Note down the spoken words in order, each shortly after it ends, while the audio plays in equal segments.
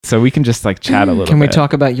so we can just like chat a little bit. Can we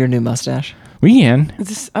talk about your new mustache? We can.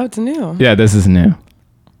 It's new. Yeah, this is new.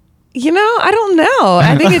 You know, I don't know.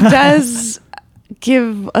 I think it does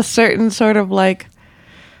give a certain sort of like,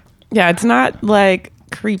 yeah, it's not like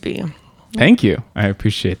creepy. Thank you. I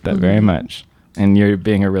appreciate that very much. And you're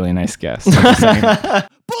being a really nice guest. I'm just saying.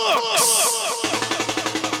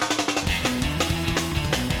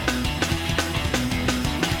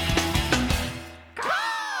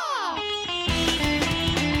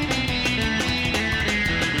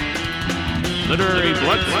 Literary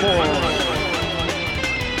blood sport.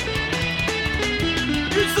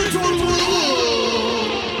 It's the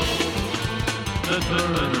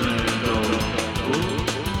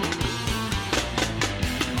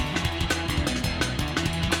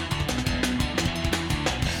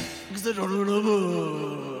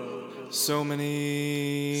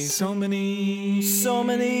So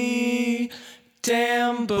many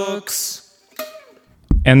damn books.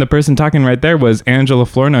 And the person talking right there was Angela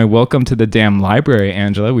Flournoy. Welcome to the damn library,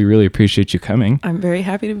 Angela. We really appreciate you coming. I'm very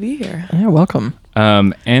happy to be here. Yeah, welcome.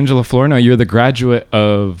 Angela Flournoy, you're the graduate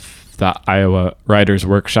of the Iowa Writers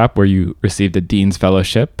Workshop, where you received a Dean's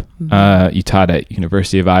Fellowship. You taught at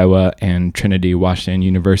University of Iowa and Trinity Washington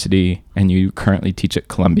University, and you currently teach at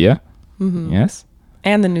Columbia. Yes?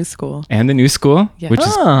 And the new school. And the new school, Yeah. which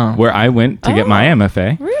is Oh. where I went to get my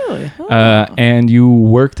MFA. Really? And you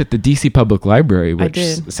worked at the DC Public Library, which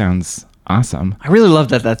did. sounds awesome. I really love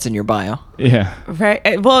that that's in your bio. Yeah.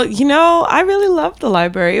 Right. Well, you know, I really loved the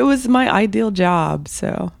library. It was my ideal job,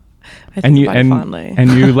 so I think about it fondly. And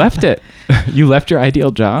you left it. You left your ideal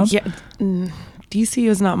job? Yeah. DC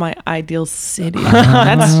is not my ideal city.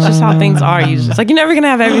 That's just how things are. You just like, you're never gonna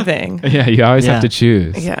have everything. Yeah, you always Yeah. have to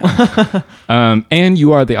choose. Yeah. And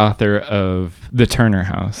you are the author of The Turner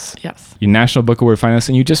House. Yes. You National Book Award finalist,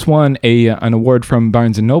 and you just won an award from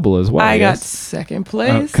Barnes & Noble as well. I got yes? second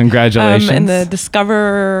place. Congratulations. In the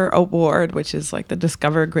Discover Award, which is like the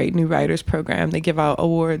Discover Great New Writers program. They give out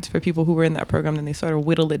awards for people who were in that program, and they sort of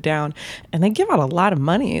whittle it down. And they give out a lot of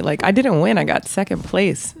money. Like, I didn't win. I got second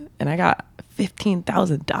place, and I got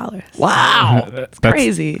 $15,000. Wow. That's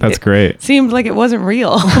Crazy. That's It great. seemed like it wasn't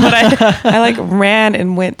real, but I like ran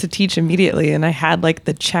and went to teach immediately, and I had like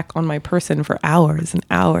the check on my person for hours and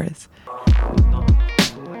hours.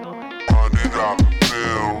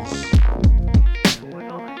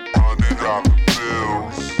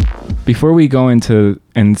 Before we go into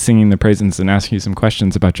and singing the praises and ask you some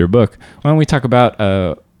questions about your book, why don't we talk about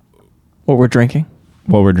What we're drinking?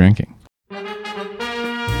 what we're drinking?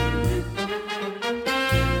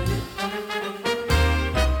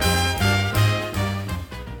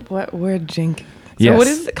 What we're drinking. So Yes. what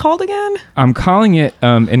is it called again? I'm calling it,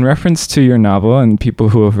 in reference to your novel, and people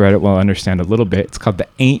who have read it will understand a little bit, it's called The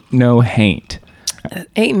Ain't No Haint.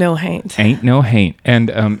 Ain't no haint. Ain't No Haint. And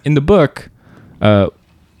in the book, a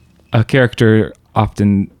character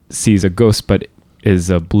often sees a ghost, but is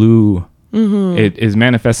a blue. It is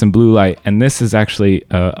manifest in blue light, and this is actually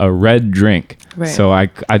a red drink. Right. So I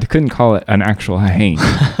couldn't call it an actual haint.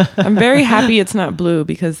 I'm very happy it's not blue,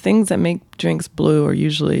 because things that make drinks blue are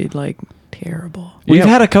usually like terrible. We've Yeah.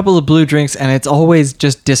 had a couple of blue drinks, and it's always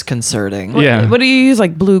just disconcerting. Yeah. What do you use?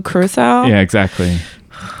 Like blue curacao? Yeah, exactly.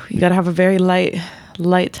 You gotta have a very light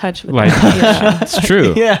touch with Light that. Yeah. It's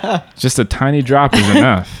true. Yeah. Just a tiny drop is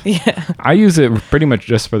enough. Yeah. I use it pretty much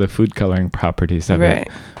just for the food coloring properties of Right. it.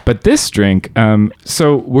 But this drink,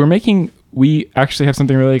 so we actually have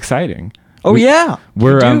something really exciting. Oh, yeah.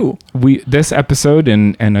 We're this episode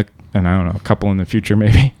and I don't know, a couple in the future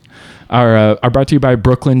maybe are brought to you by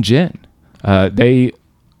Brooklyn Gin. They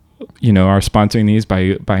are sponsoring these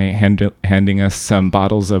by handing us some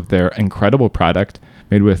bottles of their incredible product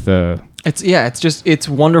made with It's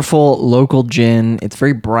wonderful local gin. It's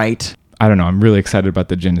very bright. I don't know, I'm really excited about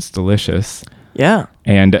the gin. It's delicious. Yeah.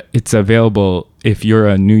 And it's available, if you're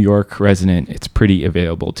a New York resident, it's pretty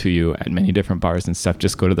available to you at many different bars and stuff.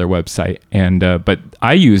 Just go to their website. And but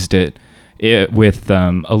I used it with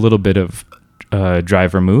a little bit of dry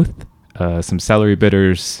vermouth, some celery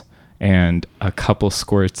bitters, and a couple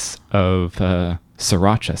squirts of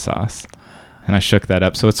sriracha sauce. And I shook that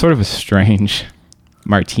up. So it's sort of a strange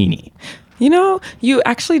martini. You know, you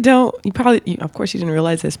actually don't, of course you didn't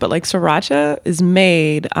realize this, but like sriracha is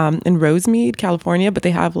made in Rosemead, California, but they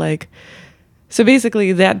have so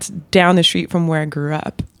basically that's down the street from where I grew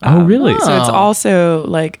up. Oh, really? So it's also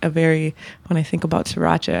like when I think about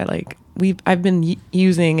sriracha, like I've been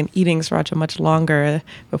using and eating sriracha much longer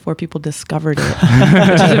before people discovered it,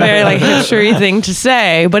 which is a very like hipstery thing to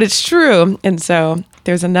say, but it's true. And so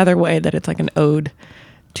there's another way that it's like an ode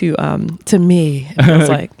to me. It feels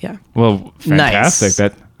like, yeah. Well, fantastic. Nice.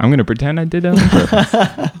 That I'm going to pretend I did it on purpose.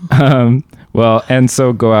 Well, and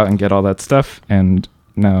so go out and get all that stuff, and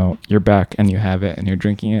now you're back and you have it and you're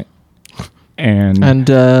drinking it. And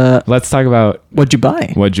let's talk about what'd you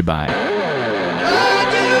buy? what'd you buy.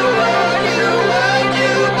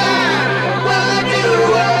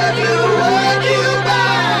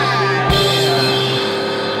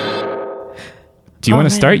 Do you want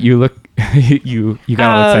to start? You look, you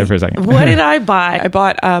got all excited for a second. What did I buy? I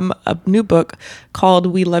bought a new book called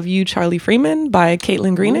 "We Love You, Charlie Freeman" by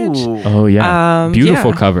Caitlin Greenidge. Oh yeah,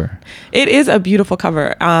 beautiful yeah. cover. It is a beautiful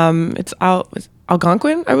cover. It's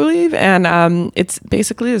Algonquin, I believe, and it's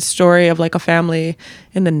basically a story of like a family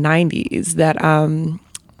in the '90s that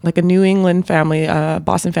like a New England family,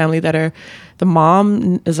 Boston family the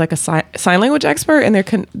mom is like a sign language expert, and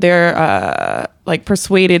they're like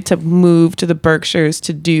persuaded to move to the Berkshires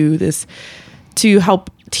to do this, to help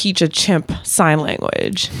teach a chimp sign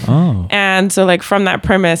language. Oh. And so like from that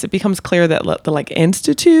premise, it becomes clear that the like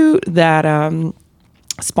institute that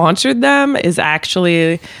sponsored them is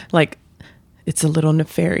actually like, it's a little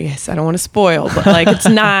nefarious. I don't want to spoil, but like it's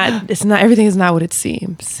not everything is not what it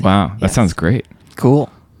seems. Wow, that Yes. sounds great.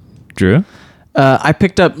 Cool. Drew? I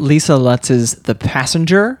picked up Lisa Lutz's The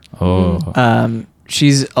Passenger. Oh.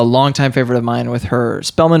 She's a longtime favorite of mine with her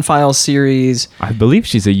Spellman Files series. I believe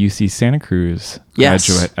she's a UC Santa Cruz Yes.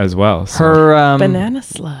 graduate as well. So. Her Banana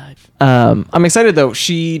Slug. I'm excited though.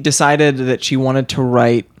 She decided that she wanted to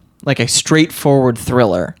write like a straightforward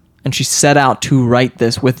thriller, and she set out to write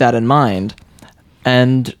this with that in mind.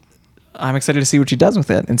 And I'm excited to see what she does with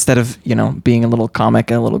it instead of, being a little comic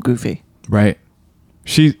and a little goofy. Right.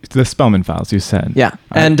 The Spellman Files, you said. Yeah.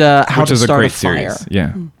 And How which to is Start a a great Fire. series.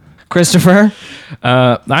 Yeah. Christopher?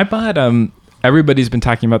 I bought, everybody's been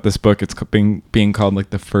talking about this book. It's being called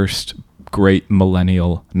like the first great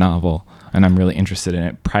millennial novel, and I'm really interested in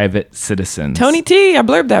it. Private Citizens. Tony T. I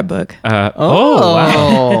blurbed that book.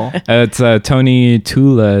 Wow. It's Tony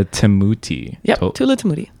Tula Timuti. Yep. Tula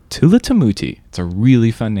Tamuti. Tula Timuti. It's a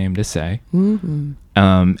really fun name to say. Mm-hmm.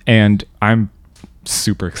 And I'm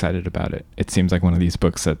super excited about it. It seems like one of these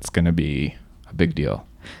books that's going to be a big deal.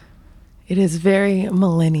 It is very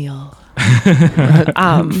millennial.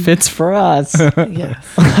 Fits for us. Yes.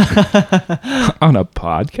 On a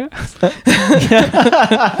podcast?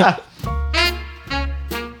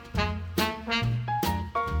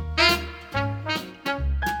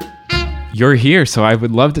 You're here, so I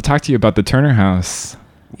would love to talk to you about The Turner House,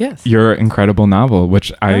 Yes. your incredible novel,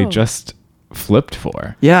 which I Oh. just flipped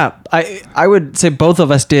for. Yeah, I would say both of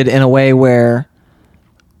us did in a way where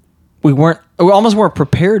we almost weren't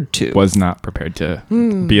prepared to. Was not prepared to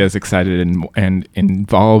be as excited and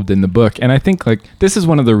involved in the book. And I think like this is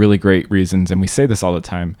one of the really great reasons, and we say this all the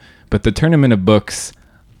time, but the Tournament of Books,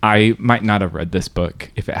 I might not have read this book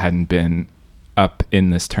if it hadn't been up in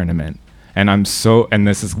this tournament. And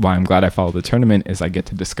this is why I'm glad I follow the tournament, is I get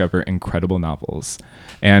to discover incredible novels.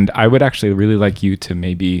 And I would actually really like you to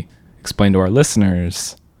maybe explain to our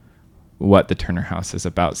listeners what the Turner House is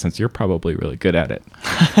about, since you're probably really good at it.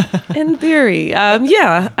 In theory,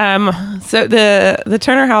 so the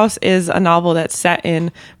Turner House is a novel that's set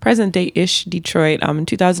in present day-ish Detroit, in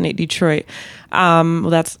 2008 Detroit.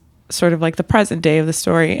 That's sort of like the present day of the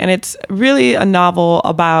story, and it's really a novel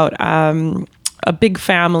about a big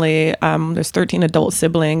family. There's 13 adult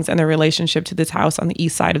siblings and their relationship to this house on the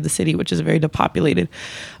east side of the city, which is a very depopulated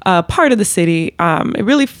part of the city. It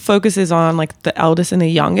really focuses on like the eldest and the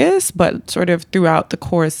youngest, but sort of throughout the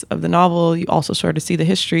course of the novel, you also sort of see the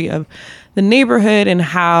history of the neighborhood and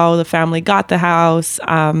how the family got the house.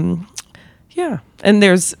 Yeah. And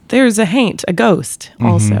there's a ghost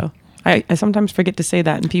also. I sometimes forget to say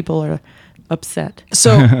that and people are upset.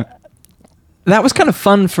 So that was kind of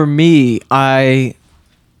fun for me. I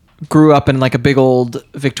grew up in like a big old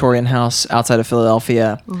Victorian house outside of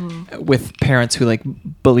Philadelphia with parents who like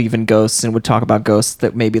believe in ghosts and would talk about ghosts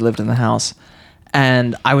that maybe lived in the house.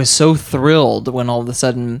 And I was so thrilled when all of a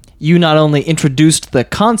sudden you not only introduced the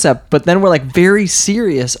concept, but then were like very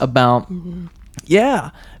serious about,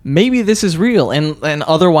 yeah, maybe this is real, and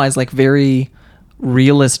otherwise like very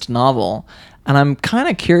realist novel. And I'm kind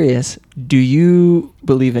of curious, do you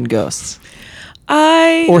believe in ghosts?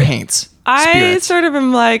 Or haints? I spirits? sort of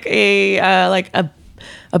am like a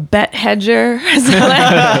bet hedger. So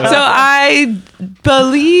I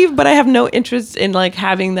believe, but I have no interest in like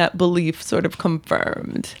having that belief sort of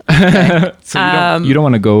confirmed. So you don't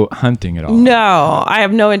want to go hunting at all. No, I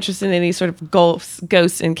have no interest in any sort of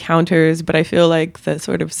ghost encounters, but I feel like the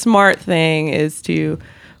sort of smart thing is to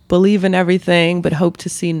believe in everything, but hope to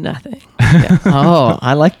see nothing. Yeah. Oh,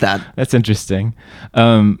 I like that. That's interesting.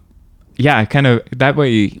 Yeah, kind of that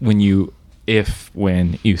way when you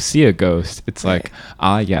when you see a ghost, it's like,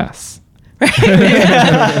 ah, yes,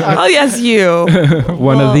 Oh yes, you.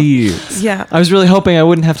 one of these. Yeah. I was really hoping I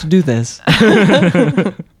wouldn't have to do this.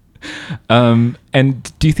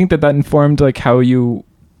 And do you think that informed like how you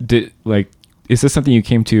did? Like, is this something you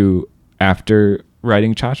came to after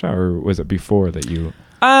writing Cha-Cha, or was it before that you?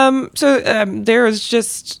 There was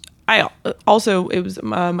just it was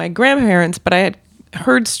my grandparents, but I had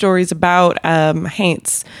heard stories about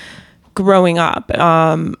Haints growing up,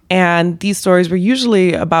 and these stories were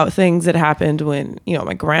usually about things that happened when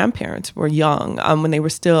my grandparents were young, when they were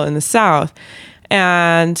still in the South,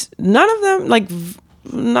 and not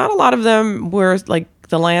a lot of them were like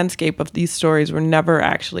the landscape of these stories were never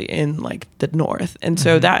actually in like the North, and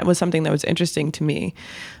so that was something that was interesting to me.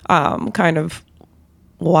 Kind of,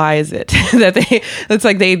 why is it that it's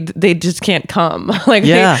like they just can't come, like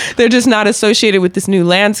they're just not associated with this new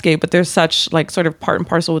landscape, but they're such like sort of part and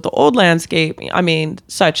parcel with the old landscape. I mean,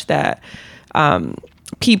 such that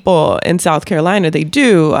people in South Carolina, they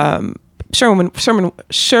do. Sherwin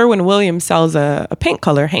Williams sells a paint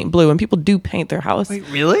color, Haint Blue, and people do paint their house. Wait,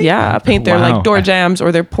 really? Yeah, paint their Wow. like door jambs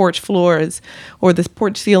or their porch floors or the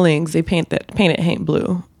porch ceilings. They paint it Haint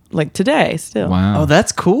Blue, like today still. Wow. Oh,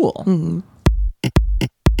 that's cool.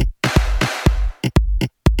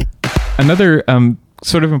 Another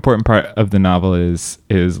sort of important part of the novel is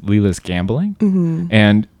Leela's gambling,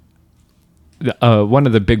 and one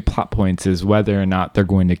of the big plot points is whether or not they're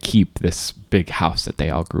going to keep this big house that they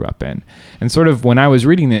all grew up in. And sort of when I was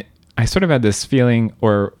reading it, I sort of had this feeling,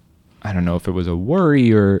 or I don't know if it was a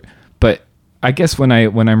worry, but I guess when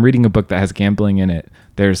I'm reading a book that has gambling in it,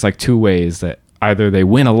 there's like two ways that either they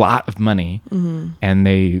win a lot of money and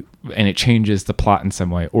it changes the plot in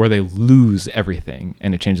some way, or they lose everything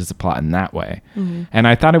and it changes the plot in that way. And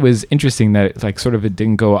I thought it was interesting that it's like sort of it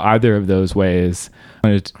didn't go either of those ways. I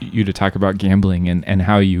wanted you to talk about gambling and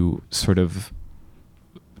how you sort of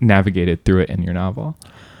navigated through it in your novel.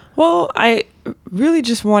 Well, I really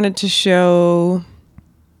just wanted to show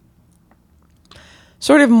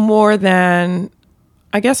sort of more than,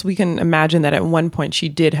 I guess we can imagine that at one point she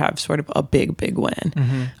did have sort of a big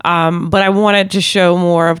win. But I wanted to show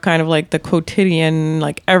more of kind of like the quotidian,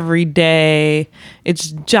 like everyday, it's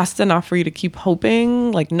just enough for you to keep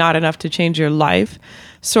hoping, like not enough to change your life,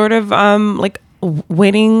 sort of like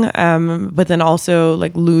winning, but then also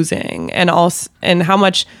like losing, and how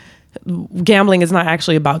much gambling is not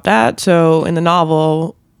actually about that. So in the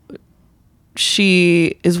novel,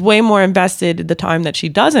 she is way more invested the time that she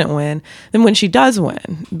doesn't win than when she does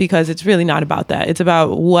win, because it's really not about that. It's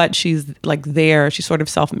about what she's like there. She's sort of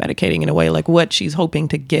self-medicating in a way, like what she's hoping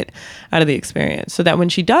to get out of the experience, so that when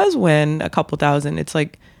she does win a couple thousand, it's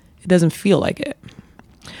like it doesn't feel like it.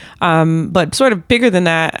 But sort of bigger than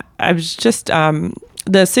that, I was just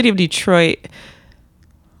the city of Detroit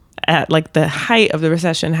at like the height of the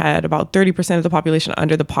recession had about 30% of the population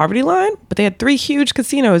under the poverty line, but they had 3 huge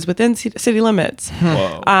casinos within city limits.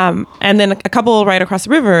 Whoa. And then a couple right across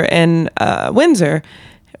the river in Windsor.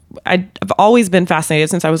 I've always been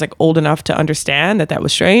fascinated since I was like old enough to understand that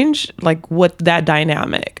was strange, like what that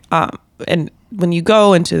dynamic. And when you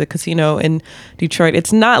go into the casino in Detroit,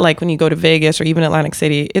 it's not like when you go to Vegas or even Atlantic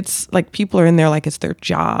City. It's like people are in there like it's their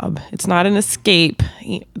job. It's not an escape.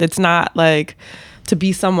 It's not like to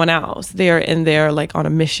be someone else. They're in there like on a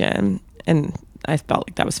mission, and I felt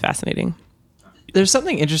like that was fascinating. There's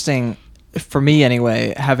something interesting for me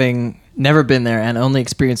anyway, having never been there and only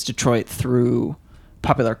experienced Detroit through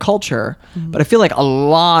popular culture, but I feel like a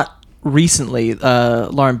lot recently,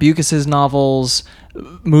 Lauren Bukas's novels,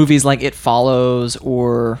 movies like It Follows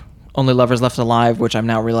or Only Lovers Left Alive, which I'm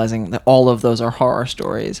now realizing that all of those are horror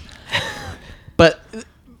stories. But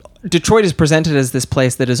Detroit is presented as this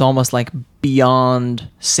place that is almost like beyond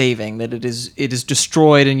saving, that it is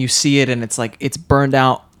destroyed and you see it and it's like it's burned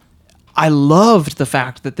out. I loved the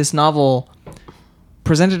fact that this novel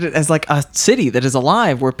presented it as like a city that is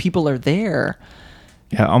alive, where people are there.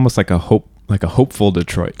 Yeah, almost like a hopeful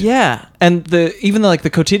Detroit. Yeah, and even the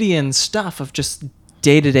quotidian stuff of just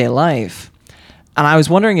day-to-day life. And I was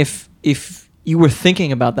wondering if you were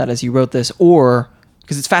thinking about that as you wrote this, or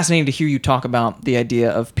because it's fascinating to hear you talk about the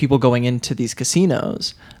idea of people going into these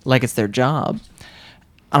casinos like it's their job.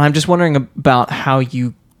 And I'm just wondering about how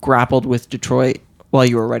you grappled with Detroit while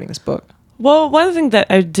you were writing this book. Well, one thing that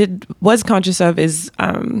I was conscious of is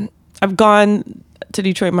I've gone to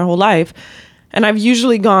Detroit my whole life, and I've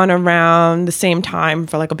usually gone around the same time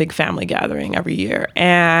for like a big family gathering every year.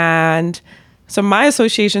 And so my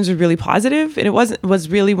associations were really positive. And it was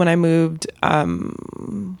really when I moved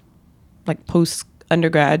like post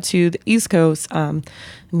undergrad to the East Coast,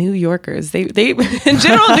 New Yorkers, they in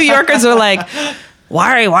general, New Yorkers are like,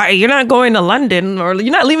 why you're not going to London, or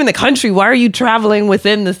you're not leaving the country? Why are you traveling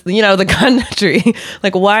within this, the country?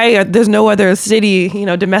 Like, there's no other city,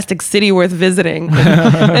 domestic city worth visiting?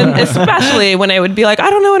 And especially when I would be like, I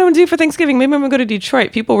don't know what I'm gonna do for Thanksgiving. Maybe I'm gonna go to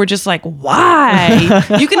Detroit. People were just like, why?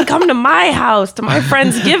 You can come to my house, to my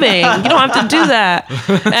Friendsgiving. You don't have to do that.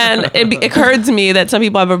 And it occurred to me that some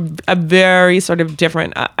people have a very sort of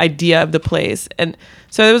different idea of the place. And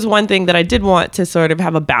so there was one thing that I did want to sort of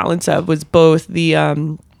have a balance of, was both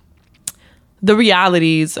the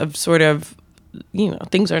realities of sort of,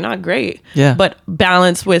 things are not great, but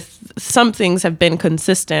balance with some things have been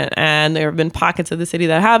consistent, and there have been pockets of the city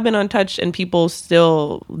that have been untouched, and people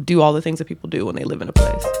still do all the things that people do when they live in a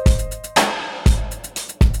place.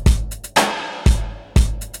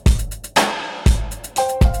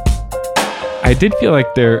 I did feel like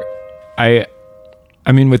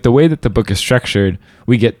I mean, with the way that the book is structured,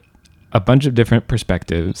 we get a bunch of different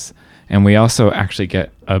perspectives, and we also actually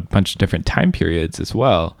get a bunch of different time periods as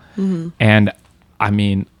well. Mm-hmm. And I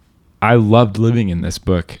mean, I loved living in this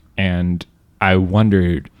book, and I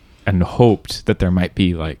wondered and hoped that there might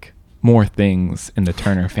be like more things in the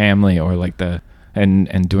Turner family, or like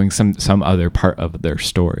and doing some other part of their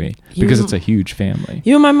story, because it's a huge family.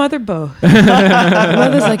 You and my mother both. My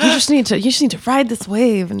mother's like, you just need to ride this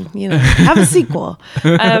wave and have a sequel.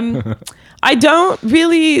 I don't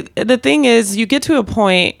really. The thing is, you get to a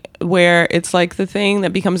point where it's like the thing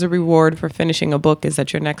that becomes a reward for finishing a book is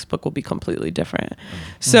that your next book will be completely different.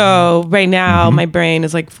 So right now, my brain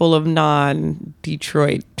is like full of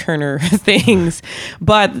non-Detroit Turner things,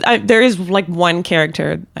 but there is like one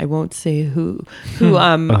character, I won't say who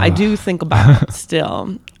I do think about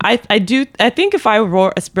still. I think if I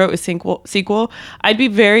wrote a sequel, I'd be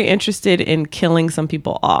very interested in killing some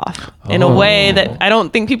people off in a way that I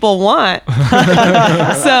don't think people want.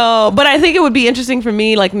 But I think it would be interesting for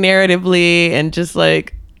me, like narratively, and just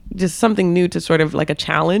something new to sort of like a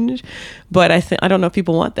challenge. But I don't know if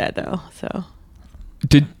people want that though. So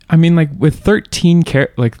like with 13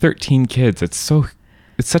 kids, it's so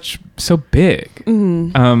big.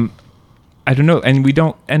 Mm-hmm. I don't know, and we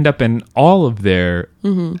don't end up in all of their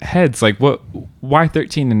heads. Like, why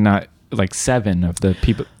 13 and not like 7 of the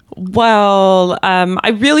people? Well, I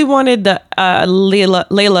really wanted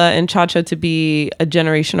Layla and Cha-Cha to be a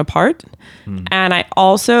generation apart. And I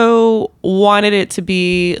also wanted it to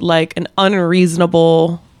be like an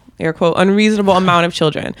unreasonable, air quote, unreasonable amount of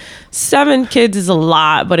children. 7 kids is a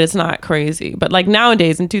lot, but it's not crazy. But like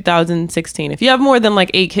nowadays in 2016, if you have more than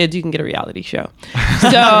like 8 kids, you can get a reality show.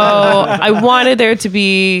 So I wanted there to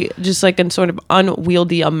be just like a sort of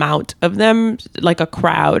unwieldy amount of them, like a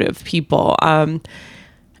crowd of people.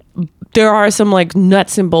 There are some like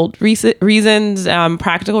nuts and bolts reasons,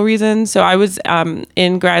 practical reasons. So I was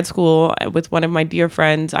in grad school with one of my dear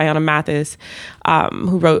friends, Ayanna Mathis,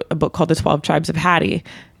 who wrote a book called The 12 Tribes of Hattie.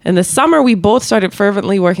 In the summer, we both started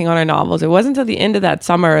fervently working on our novels. It wasn't until the end of that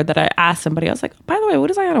summer that I asked somebody, I was like, by the way, what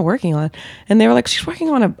is Ayanna working on? And they were like, she's working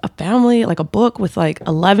on a family, like a book with like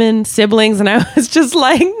 11 siblings. And I was just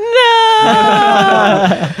like,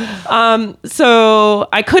 no. So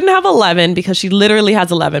I couldn't have 11 because she literally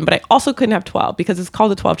has 11, but I also couldn't have 12 because it's called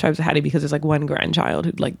The 12 Tribes of Hattie because there's like one grandchild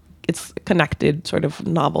who like, it's connected sort of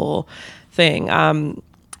novel thing.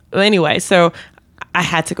 Anyway, so I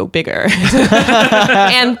had to go bigger.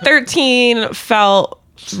 And 13 felt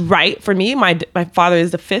right for me. My father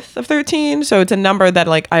is the 5th of 13. So it's a number that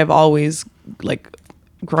like I've always like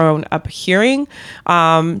grown up hearing.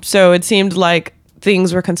 So it seemed like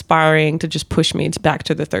things were conspiring to just push me back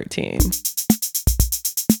to the 13.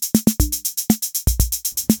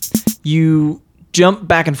 You jump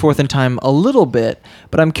back and forth in time a little bit,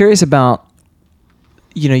 but I'm curious about,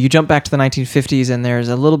 you jump back to the 1950s and there's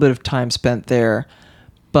a little bit of time spent there.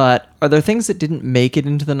 But are there things that didn't make it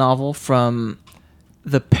into the novel from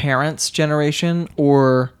the parents' generation?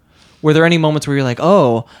 Or were there any moments where you're like,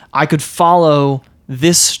 oh, I could follow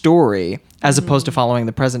this story as opposed to following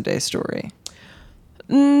the present day story?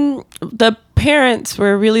 The parents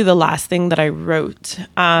were really the last thing that I wrote.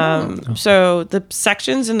 So the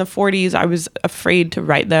sections in the 40s, I was afraid to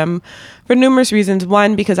write them for numerous reasons.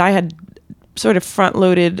 One, because I had sort of front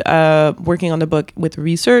loaded working on the book with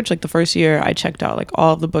research. Like the first year I checked out like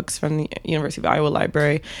all of the books from the University of Iowa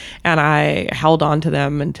library, and I held on to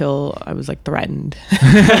them until I was like threatened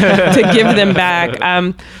to give them back.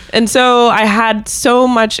 And so I had so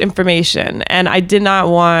much information, and I did not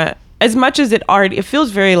want as much as it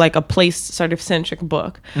feels very like a place sort of centric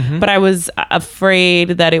book, but I was afraid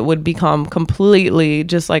that it would become completely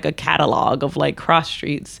just like a catalog of like cross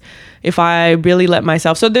streets if I really let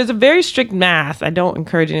myself. So there's a very strict math. I don't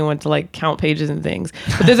encourage anyone to like count pages and things,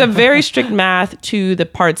 but there's a very strict math to the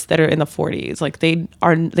parts that are in the 40s. Like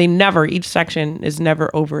each section is never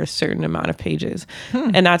over a certain amount of pages.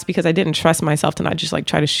 And that's because I didn't trust myself to not just like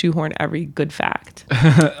try to shoehorn every good fact.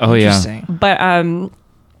 Oh yeah. Interesting. But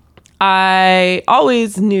I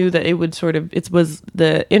always knew that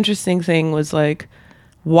the interesting thing was like,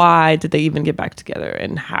 why did they even get back together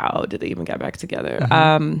and how did they even get back together?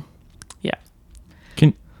 Yeah.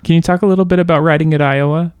 Can you talk a little bit about writing at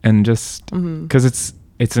Iowa and just because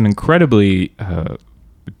it's an incredibly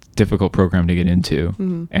difficult program to get into,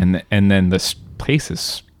 and then this place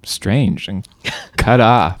is strange and cut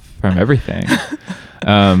off from everything.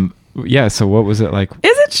 Yeah. So what was it like?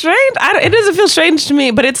 Is it strange? It doesn't feel strange to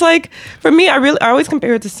me, but it's like, for me, I always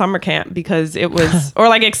compare it to summer camp because it was, or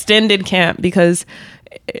like extended camp because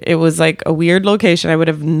it was like a weird location I would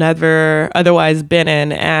have never otherwise been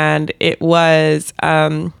in. And it was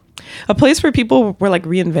a place where people were like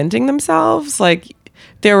reinventing themselves. Like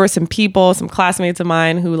there were some classmates of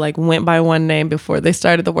mine who like went by one name before they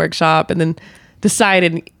started the workshop and then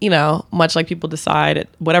decided, much like people decide at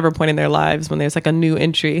whatever point in their lives when there's like a new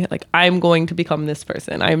entry, like I'm going to become this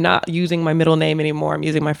person. I'm not using my middle name anymore. I'm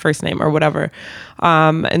using my first name or whatever.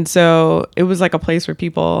 And so it was like a place where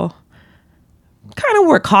people kind of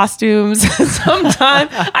wore costumes sometimes.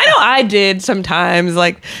 I know I did sometimes,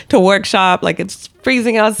 like to workshop, like it's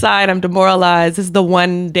freezing outside, I'm demoralized. This is the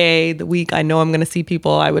one day the week I know I'm going to see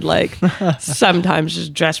people. I would like sometimes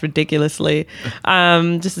just dress ridiculously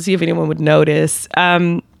just to see if anyone would notice.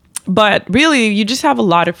 But really, you just have a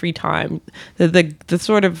lot of free time. The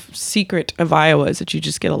sort of secret of Iowa is that you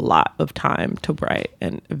just get a lot of time to write.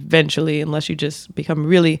 And eventually, unless you just become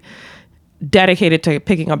really dedicated to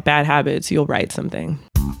picking up bad habits, you'll write something.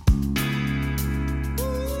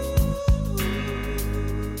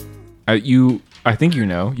 I think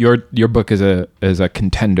your book is a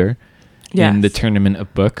contender in the tournament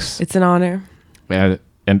of books. It's an honor. Yeah,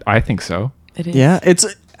 and I think so. It is. Yeah, it's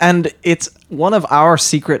one of our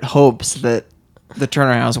secret hopes that the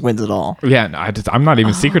Turner House wins it all. Yeah, no, I'm not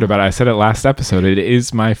even secret about it. I said it last episode. It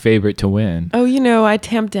is my favorite to win. Oh, I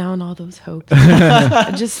tamped down all those hopes.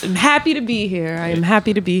 I'm happy to be here. I am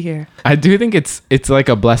happy to be here. I do think it's like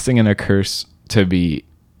a blessing and a curse to be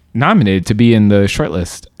nominated, to be in the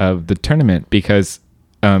shortlist of the tournament, because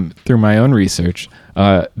through my own research,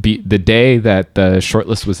 the day that the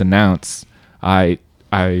shortlist was announced, I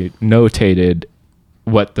notated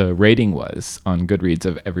what the rating was on Goodreads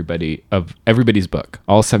of everybody's book,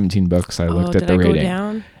 all 17 books. I looked at the rating. Go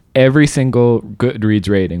down? Every single Goodreads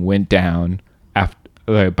rating went down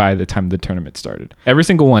after by the time the tournament started. Every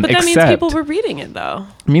single one. But that means people were reading it, though.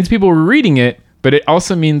 It means people were reading it, but it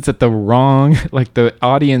also means that the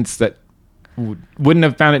audience that wouldn't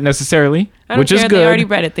have found it necessarily, which is good. They already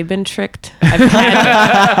read it. They've been tricked. I've had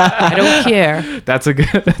it. I don't care. That's a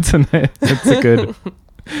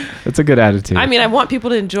good attitude. I mean, I want people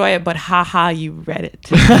to enjoy it, but you read it.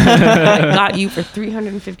 I got you for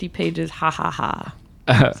 350 pages. Ha.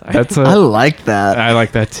 I like that. I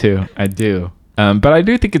like that too. I do. But I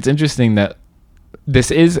do think it's interesting that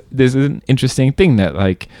this is an interesting thing that,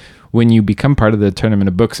 like, when you become part of the tournament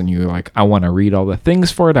of books and you're like, I want to read all the things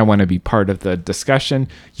for it, I want to be part of the discussion,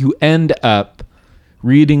 you end up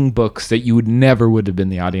reading books that you never would have been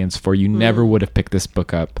the audience for. You never would have picked this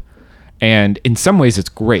book up. And in some ways it's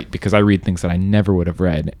great because I read things that I never would have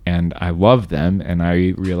read and I love them, and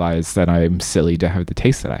I realize that I'm silly to have the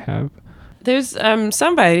taste that I have. There's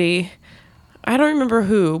somebody, I don't remember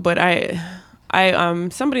who, but I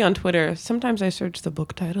somebody on Twitter, sometimes I search the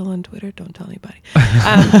book title on Twitter, don't tell anybody.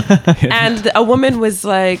 And a woman was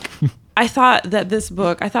like, I thought that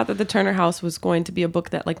the Turner House was going to be a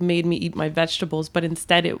book that like made me eat my vegetables, but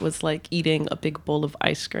instead it was like eating a big bowl of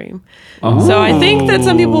ice cream. Oh. So I think that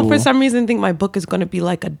some people for some reason think my book is going to be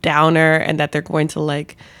like a downer, and that they're going to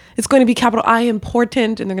like, it's going to be capital I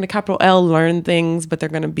important, and they're going to capital L learn things, but they're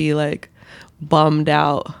going to be like bummed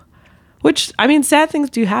out, which, I mean, sad things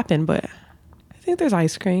do happen, but I think there's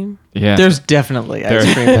ice cream. Yeah. There's definitely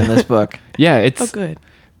ice cream in this book. Yeah, it's good.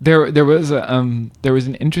 There was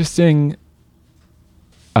an interesting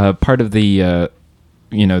part of the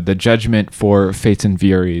the judgment for Fates and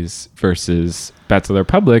Furies versus Bats of the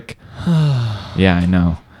Republic. Yeah, I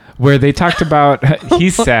know. Where they talked about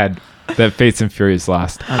he's sad that Fates and Furies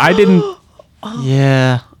lost. I didn't.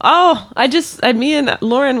 Yeah. Oh, me and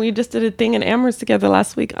Lauren, we just did a thing in Amherst together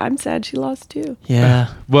last week. I'm sad she lost too.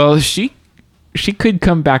 Yeah. Well, she she could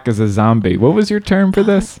come back as a zombie. What was your term for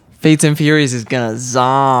this? Fates and Furies is gonna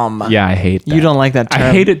zom. Yeah, I hate that. You don't like that term.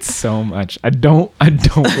 I hate it so much. I don't want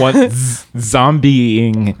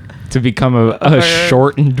zombieing to become a verb.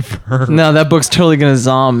 shortened verb. No, that book's totally gonna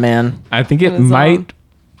zom, man. I think it Gonna zom. might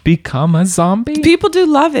become a zombie. People do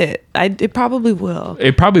love it. It probably will.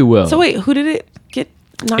 It probably will. So wait, who did it get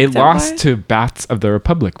knocked It out lost by? to Bats of the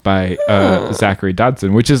Republic by Zachary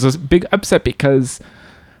Dodson, which is a big upset because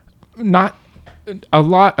not a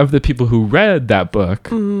lot of the people who read that book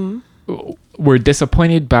were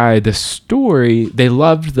disappointed by the story. They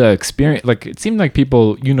loved the experience. Like, it seemed like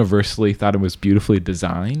people universally thought it was beautifully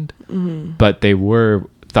designed, but they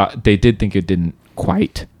did think it didn't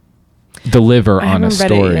quite deliver I on a haven't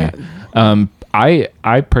read it story. yet.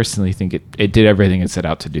 I personally think it did everything it set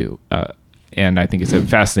out to do, and I think it's a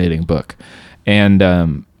fascinating book,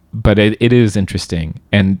 and but it is interesting,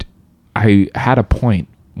 and I had a point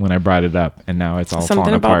when I brought it up, and now it's all Something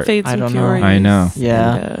falling about apart. Fates I and don't know. Furies. I know.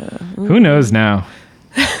 Yeah. And, Who knows now?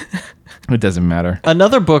 It doesn't matter.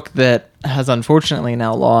 Another book that has unfortunately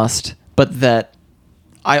now lost, but that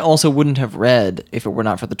I also wouldn't have read if it were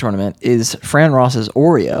not for the tournament, is Fran Ross's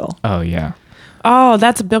Oreo. Oh yeah, oh,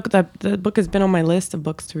 that's a book that the book has been on my list of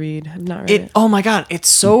books to read. I've not read it. Oh my god, it's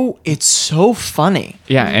so funny.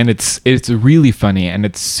 yeah, and it's really funny, and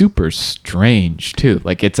it's super strange too.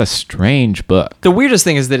 Like, it's a strange book. The weirdest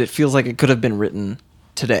thing is that it feels like it could have been written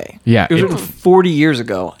today. Yeah, It was it- written 40 years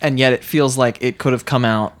ago, and yet it feels like it could have come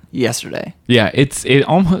out yesterday. Yeah, it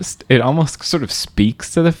almost sort of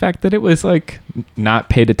speaks to the fact that it was like not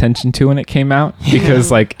paid attention to when it came out,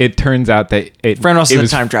 because like it turns out that Fran Ross is a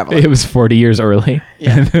was time traveler. It was 40 years early.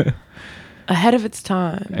 Yeah. Ahead of its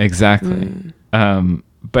time. Exactly.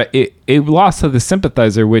 But it lost to The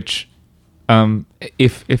Sympathizer, which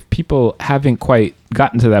if people haven't quite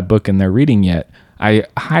gotten to that book and they're reading yet, I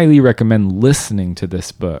highly recommend listening to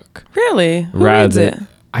this book. Really? Who reads it?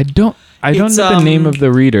 I don't It's, know the name of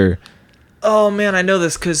the reader. Oh man, I know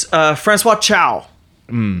this because Francois Chow,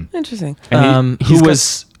 Interesting. And who he's got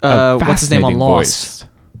was a what's his name on fascinating Lost? voice.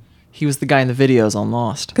 He was the guy in the videos on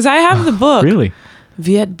Lost. Because I have the book. Really?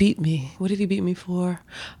 Viet beat me. What did he beat me for?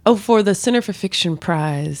 Oh, for the Center for Fiction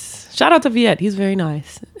Prize. Shout out to Viet. He's very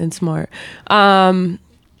nice and smart.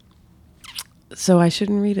 So I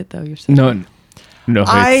shouldn't read it though. You're saying. No.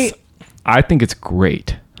 I think it's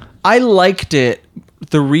great. I liked it.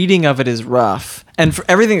 The reading of it is rough, and for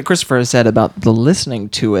everything that Christopher has said about the listening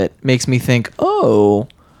to it makes me think, oh,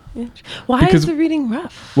 Why Because- is the reading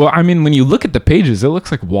rough? Well, I mean, when you look at the pages, it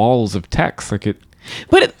looks like walls of text. Like it.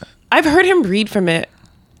 But I've heard him read from it,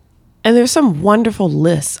 and there's some wonderful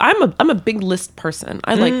lists. I'm a big list person.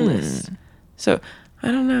 I like lists, so I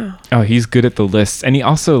don't know. Oh, he's good at the lists, and he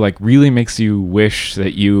also like really makes you wish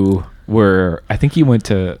that you were. I think he went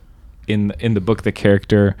to in the book. The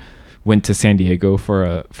character went to San Diego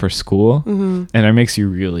for school, and it makes you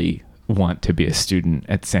really want to be a student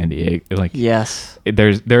at San Diego. Like yes.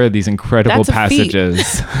 there are these incredible That's a feat.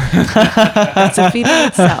 passages. That's a feat in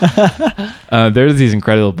itself. There's these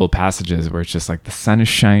incredible passages where it's just like the sun is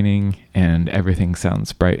shining and everything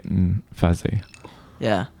sounds bright and fuzzy.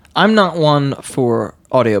 Yeah. I'm not one for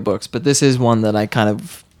audiobooks, but this is one that I kind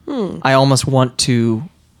of, I almost want to,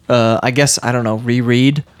 I guess, I don't know,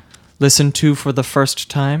 reread, listen to for the first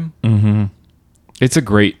time. It's a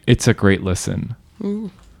great listen.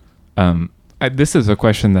 This is a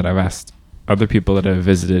question that I've asked other people that I've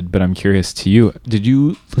visited, but I'm curious to you. Did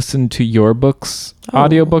you listen to your book's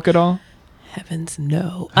audiobook at all? Heavens,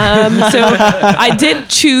 no. So I did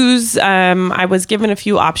choose. I was given a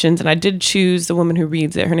few options, and I did choose the woman who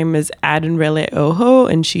reads it. Her name is Adenrele Ojo,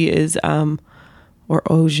 and she is or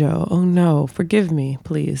Ojo. Oh no, forgive me,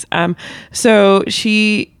 please. So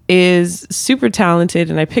she is super talented,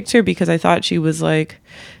 and I picked her because I thought she was like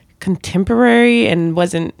contemporary and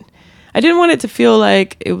wasn't. I didn't want it to feel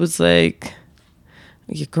like it was like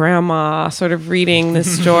your grandma sort of reading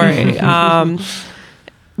this story.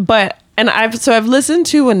 But I've listened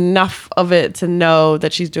to enough of it to know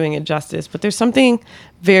that she's doing it justice. But there's something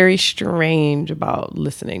very strange about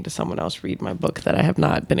listening to someone else read my book that I have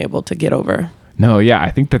not been able to get over. No, yeah,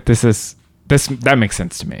 I think that that makes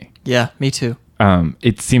sense to me. Yeah, me too.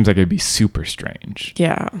 It seems like it'd be super strange.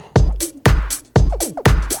 Yeah.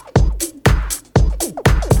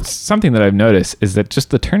 Something that I've noticed is that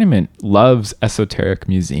just the tournament loves esoteric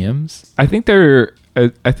museums. I think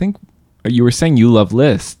you were saying you love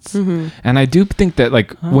lists, and I do think that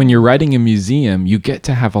like when you're writing a museum, you get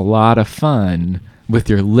to have a lot of fun with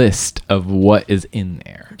your list of what is in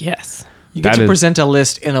there. Yes. You get That to is- present a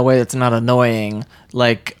list in a way that's not annoying,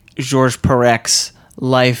 like Georges Perec's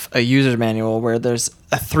life a user manual where there's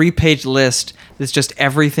a 3-page list that's just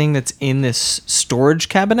everything that's in this storage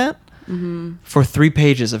cabinet for 3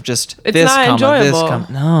 pages of just It's this, not this,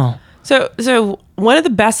 enjoyable. no. So one of the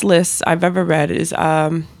best lists I've ever read is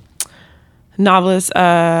novelist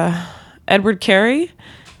Edward Carey.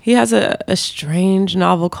 He has a strange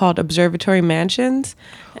novel called Observatory Mansions.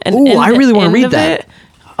 And Ooh, in I the really wanna end read of that. it-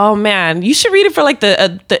 oh man, you should read it for like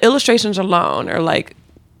the illustrations alone are like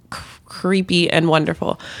creepy and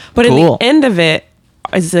wonderful. But in Cool. the end of it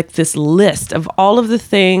is like this list of all of the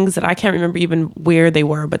things that I can't remember even where they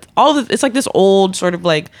were, but all of it's like this old sort of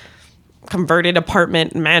like converted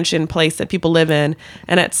apartment mansion place that people live in,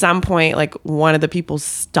 and at some point like one of the people's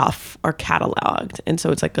stuff are cataloged, and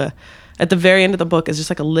so it's like at the very end of the book is just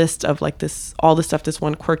like a list of like this all the stuff this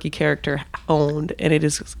one quirky character owned, and it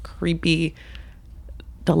is this creepy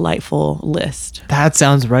delightful list. That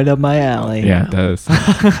sounds right up my alley. Yeah, it does.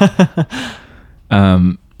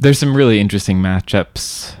 There's some really interesting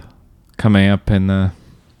matchups coming up in the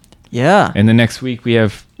next week. We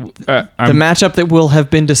have The matchup that will have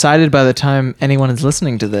been decided by the time anyone is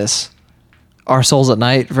listening to this. Our Souls at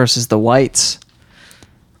Night versus the Whites.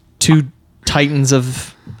 2 titans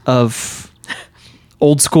of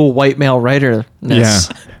old school white male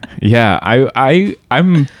writer-ness. Yeah.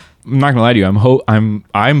 I'm not gonna lie to you.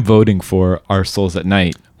 I'm voting for Our Souls at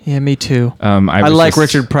Night. Yeah, me too. I I was like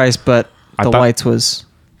just- Richard Price, but I the thought- Whites was...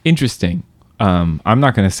 Interesting. I'm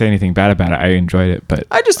not gonna say anything bad about it. I enjoyed it, but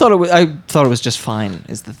I thought it was just fine,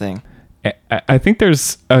 is the thing. I think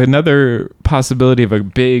there's another possibility of a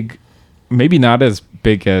big, maybe not as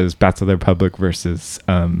big as Bats of the Republic versus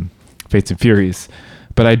Fates and Furies,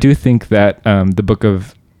 but I do think that the Book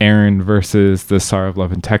of Aaron versus the Tsar of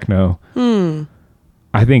Love and Techno.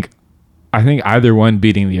 I think either one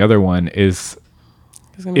beating the other one is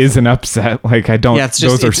an upset. Like I don't. Yeah, it's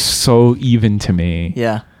just- those are it's- so even to me.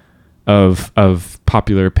 Yeah. Of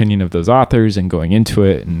popular opinion of those authors and going into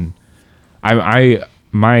it, and I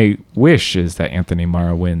my wish is that Anthony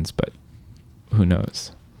Marra wins, but who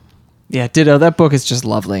knows? Yeah, ditto. That book is just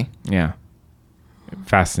lovely. Yeah,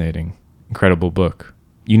 fascinating, incredible book.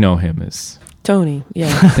 You know him as Tony,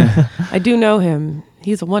 yeah. I do know him.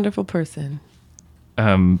 He's a wonderful person.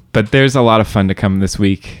 but there's a lot of fun to come this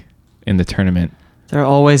week in the tournament, There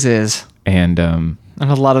always is. and And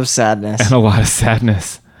a lot of sadness. a lot of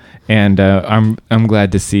sadness. And I'm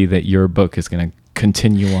glad to see that your book is going to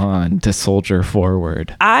continue on to soldier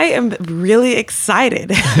forward. I am really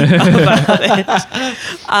excited about it.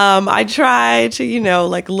 I try to,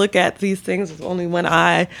 like look at these things with only one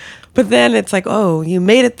eye, but then it's like, oh, you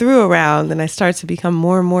made it through a round, and I start to become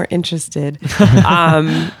more and more interested.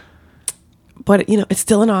 But it's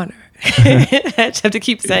still an honor. I just have to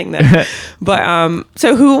keep saying that. But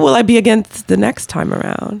so who will I be against the next time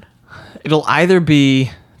around? It'll either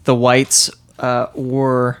be the Whites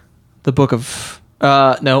or the Book of...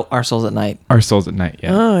 no, Our Souls at Night. Our Souls at Night,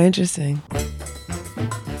 yeah. Oh, interesting.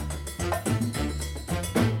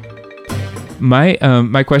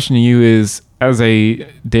 My question to you is, as a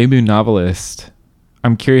debut novelist,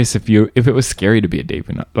 I'm curious if it was scary to be a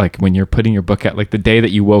debut, like when you're putting your book out, like the day that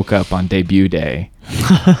you woke up on debut day.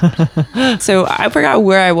 So I forgot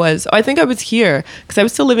where I was. Oh, I think I was here because I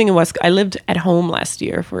was still living in I lived at home last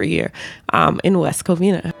year for a year in West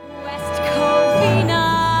Covina. West Covina,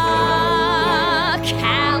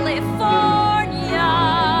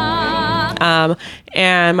 California.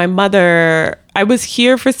 And my mother, I was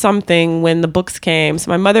here for something when the books came. So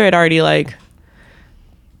my mother had already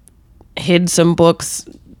hid some books,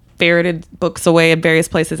 ferreted books away at various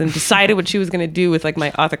places, and decided what she was going to do with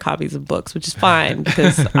my author copies of books, which is fine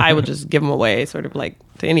because I would just give them away sort of to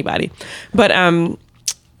anybody. But I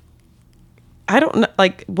don't know,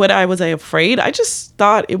 what I was afraid. I just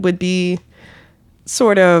thought it would be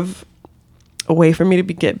sort of a way for me to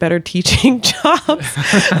get better teaching jobs.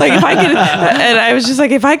 If I could, and I was just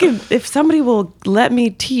if somebody will let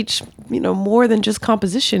me teach, more than just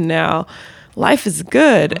composition now, life is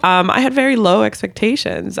good. I had very low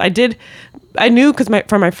expectations. I knew because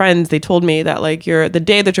from my friends, they told me that the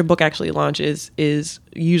day that your book actually launches is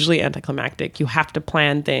usually anticlimactic. You have to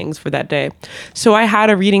plan things for that day. So I had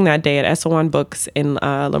a reading that day at SO1 Books in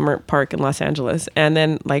Leimert Park in Los Angeles, and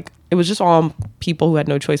then it was just all people who had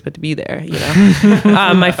no choice but to be there.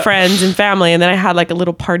 My friends and family, and then I had a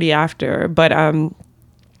little party after. But I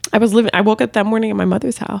woke up that morning at my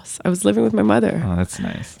mother's house. I was living with my mother. Oh, that's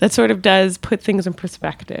nice. That sort of does put things in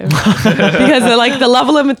perspective because the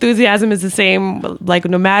level of enthusiasm is the same,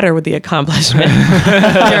 no matter what the accomplishment.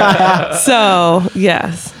 So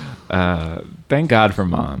yes. Thank God for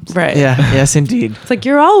moms. Right. Yeah, yes, indeed. It's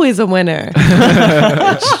you're always a winner.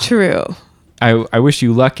 It's true. I wish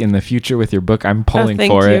you luck in the future with your book. I'm pulling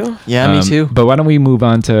thank for you. it. Yeah, me too. But why don't we move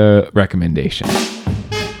on to recommendations?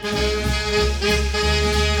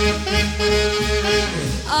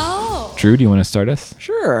 Oh. Drew, do you want to start us?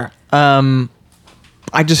 Sure.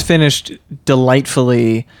 I just finished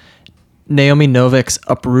delightfully Naomi Novik's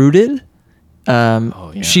Uprooted.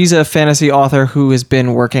 Yeah. She's a fantasy author who has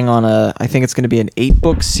been working on I think it's going to be an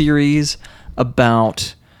 8-book series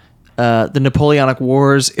about the Napoleonic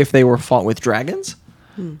Wars if they were fought with dragons,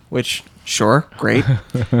 which, sure, great.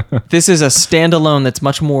 This is a standalone that's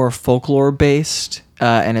much more folklore based,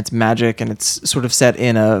 and it's magic, and it's sort of set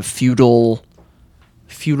in a feudal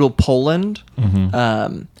Poland.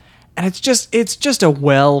 And it's just a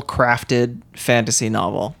well-crafted fantasy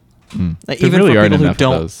novel. Like, There even really for aren't people who enough of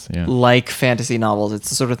don't those, yeah. like fantasy novels, it's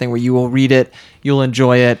the sort of thing where you will read it, you'll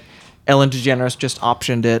enjoy it. Ellen DeGeneres just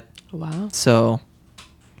optioned it, Wow. so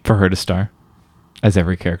For her to star as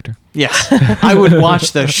every character. yes, I would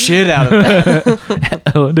watch the shit out of that.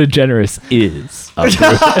 Ellen DeGeneres is.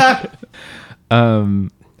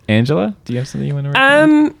 Angela, do you have something you want to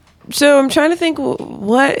recommend? So I'm trying to think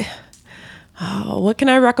what can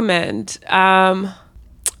I recommend?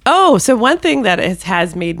 So one thing that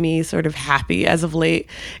has made me sort of happy as of late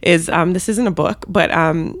is this isn't a book, but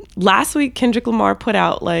last week Kendrick Lamar put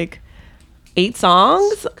out like 8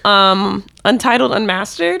 songs, untitled,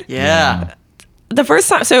 unmastered. Yeah. The first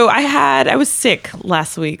time, so I was sick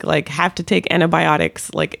last week, like have to take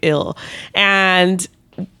antibiotics, like ill, and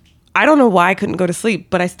I don't know why I couldn't go to sleep,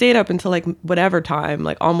 but I stayed up until like whatever time,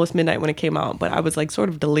 like almost midnight when it came out, but I was like sort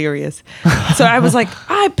of delirious. So I was like,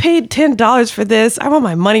 I paid $10 for this. I want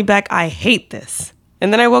my money back. I hate this.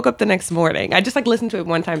 And then I woke up the next morning. I just like listened to it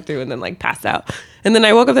one time through and then like passed out. And then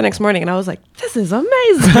I woke up the next morning and I was like, this is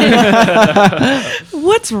amazing.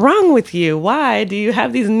 What's wrong with you? Why do you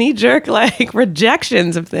have these knee-jerk like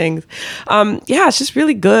rejections of things? It's just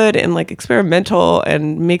really good and like experimental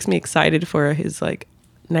and makes me excited for his like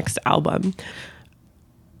next album.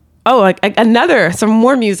 Some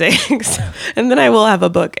more music, and then I will have a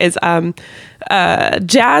book. Is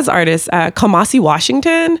jazz artist Kamasi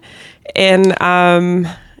Washington, and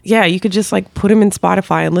you could just like put him in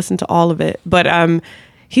Spotify and listen to all of it. But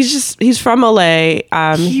he's from LA.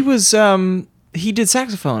 He did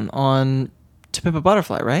saxophone on To Pimp a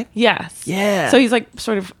Butterfly, right? Yes. Yeah. So he's like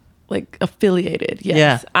sort of like affiliated.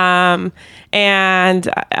 Yes. Yeah. And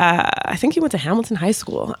I think he went to Hamilton High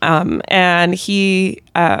School. And he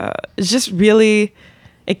is just really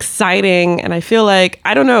exciting. And I feel like,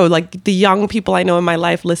 I don't know, like the young people I know in my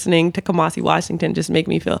life listening to Kamasi Washington just makes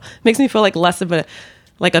me feel like less of a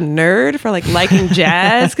nerd for like liking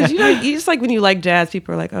jazz, because you just like when you like jazz,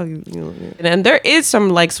 people are like, oh, and there is some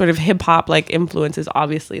like sort of hip hop like influences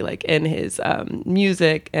obviously like in his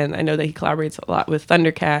music, and I know that he collaborates a lot with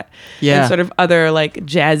Thundercat and sort of other like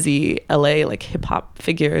jazzy LA like hip hop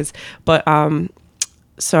figures, but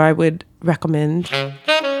so I would recommend.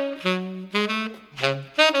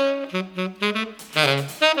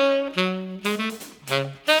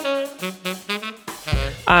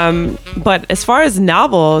 But as far as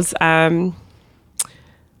novels,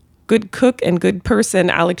 Good Cook and Good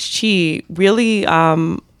Person, Alex Chee, really,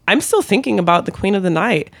 I'm still thinking about The Queen of the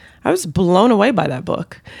Night. I was blown away by that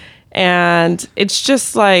book. And it's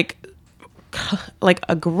just like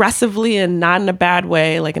aggressively and not in a bad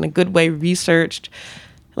way, like in a good way, researched,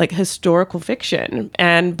 like historical fiction.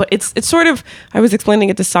 But it's sort of, I was explaining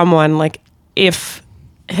it to someone, like if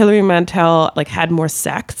Hilary Mantel like had more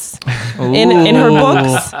sex in her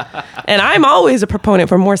books, and I'm always a proponent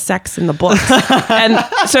for more sex in the books, and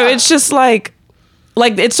so it's just like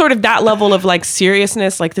it's sort of that level of like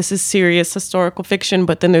seriousness, like this is serious historical fiction,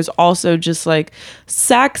 but then there's also just like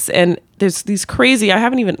sex, and there's these crazy, I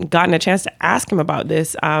haven't even gotten a chance to ask him about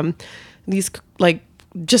this, these like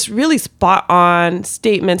just really spot on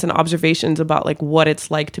statements and observations about like what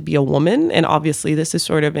it's like to be a woman. And obviously this is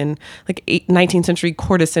sort of in like 19th century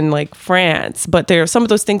courtesan like France, but there are some of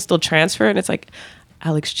those things still transfer, and it's like,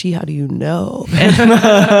 Alex Chee, how do you know?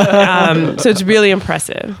 And, so it's really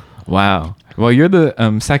impressive. Wow. Well, you're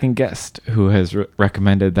the second guest who has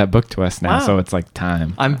recommended that book to us now, Wow. so it's like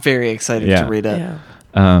time. I'm very excited to read it.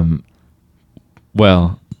 Yeah.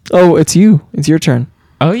 Well, Oh, it's you. It's your turn.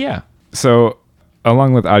 oh yeah. So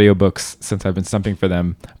along with audiobooks, since I've been stumping for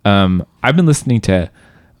them, I've been listening to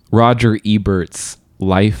Roger Ebert's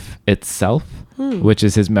Life Itself, which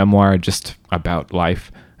is his memoir just about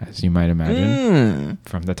life, as you might imagine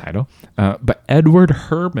from the title. But Edward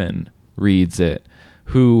Herman reads it,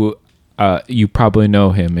 who you probably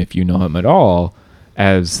know him, if you know him at all,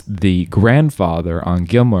 as the grandfather on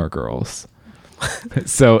Gilmore Girls.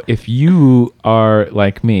 So if you are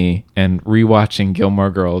like me and rewatching Gilmore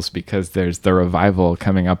Girls because there's the revival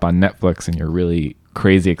coming up on Netflix and you're really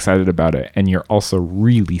crazy excited about it, and you're also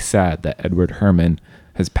really sad that Edward Herrmann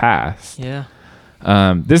has passed. Yeah.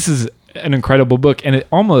 This is an incredible book, and it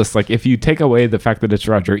almost like if you take away the fact that it's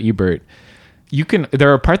Roger Ebert,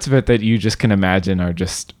 there are parts of it that you just can imagine are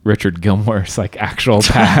just Richard Gilmore's like actual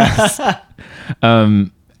past.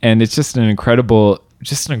 And it's just an incredible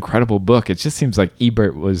book. It just seems like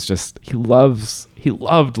Ebert was he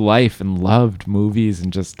loved life and loved movies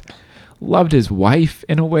and just loved his wife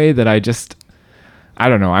in a way that I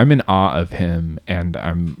don't know. I'm in awe of him, and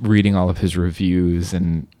I'm reading all of his reviews,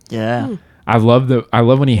 and Yeah. I love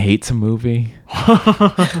when he hates a movie.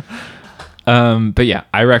 But yeah,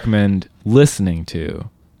 I recommend listening to,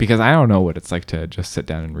 because I don't know what it's like to just sit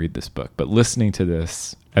down and read this book, but listening to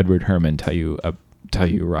this Edward Herrmann tell you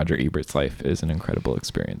Roger Ebert's life is an incredible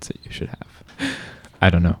experience that you should have. I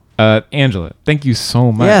don't know. Angela, thank you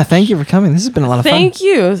so much. Yeah, thank you for coming. This has been a lot of fun. Thank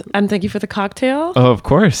you. And thank you for the cocktail. Oh, of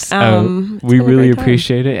course. It's We been a really great time.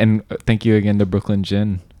 appreciate it. And thank you again to Brooklyn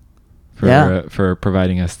Gin for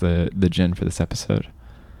providing us the gin for this episode.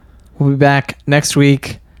 We'll be back next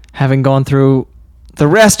week, having gone through the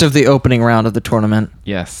rest of the opening round of the tournament.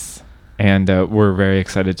 Yes. And we're very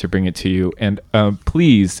excited to bring it to you. And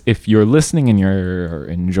please, if you're listening and you're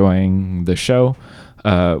enjoying the show,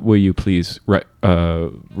 will you please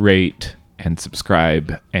rate and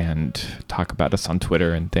subscribe and talk about us on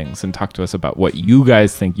Twitter and things, and talk to us about what you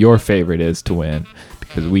guys think your favorite is to win,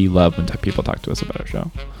 because we love when people talk to us about our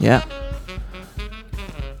show. Yeah.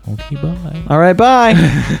 Okay, bye. All right, bye.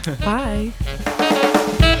 Bye.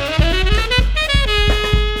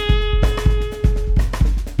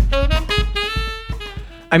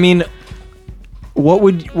 I mean, what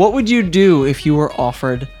would you do if you were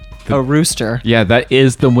offered a rooster? Yeah, that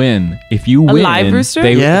is the win. If you win, live rooster?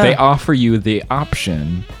 they offer you the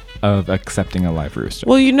option of accepting a live rooster.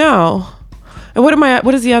 Well, And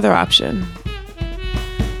what is the other option?